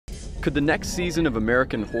Could the next season of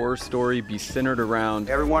American Horror Story be centered around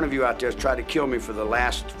Every one of you out there has tried to kill me for the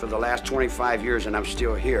last 25 years, and I'm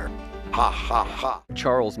still here. Ha ha ha.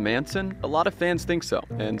 Charles Manson? A lot of fans think so,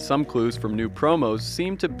 and some clues from new promos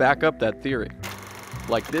seem to back up that theory.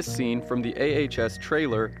 Like this scene from the AHS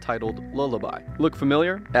trailer titled Lullaby. Look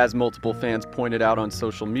familiar? As multiple fans pointed out on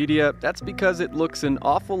social media, that's because it looks an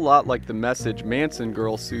awful lot like the message Manson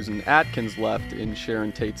girl Susan Atkins left in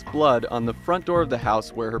Sharon Tate's blood on the front door of the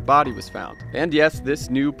house where her body was found. And yes, this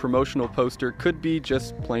new promotional poster could be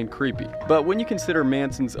just plain creepy. But when you consider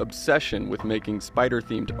Manson's obsession with making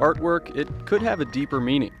spider-themed artwork, it could have a deeper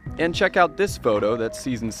meaning. And check out this photo that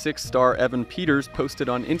Season 6 star Evan Peters posted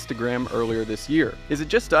on Instagram earlier this year. Is it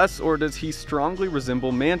just us, or does he strongly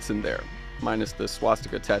resemble Manson there? Minus the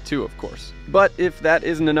swastika tattoo, of course. But if that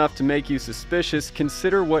isn't enough to make you suspicious,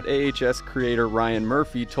 consider what AHS creator Ryan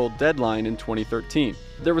Murphy told Deadline in 2013.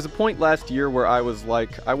 There was a point last year where I was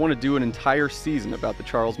like, I want to do an entire season about the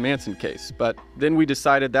Charles Manson case, but then we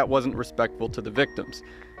decided that wasn't respectful to the victims.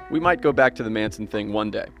 We might go back to the Manson thing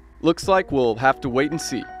one day. Looks like we'll have to wait and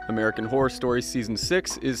see. American Horror Story Season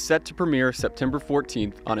 6 is set to premiere September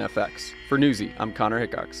 14th on FX. For Newsy, I'm Connor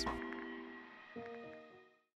Hickox.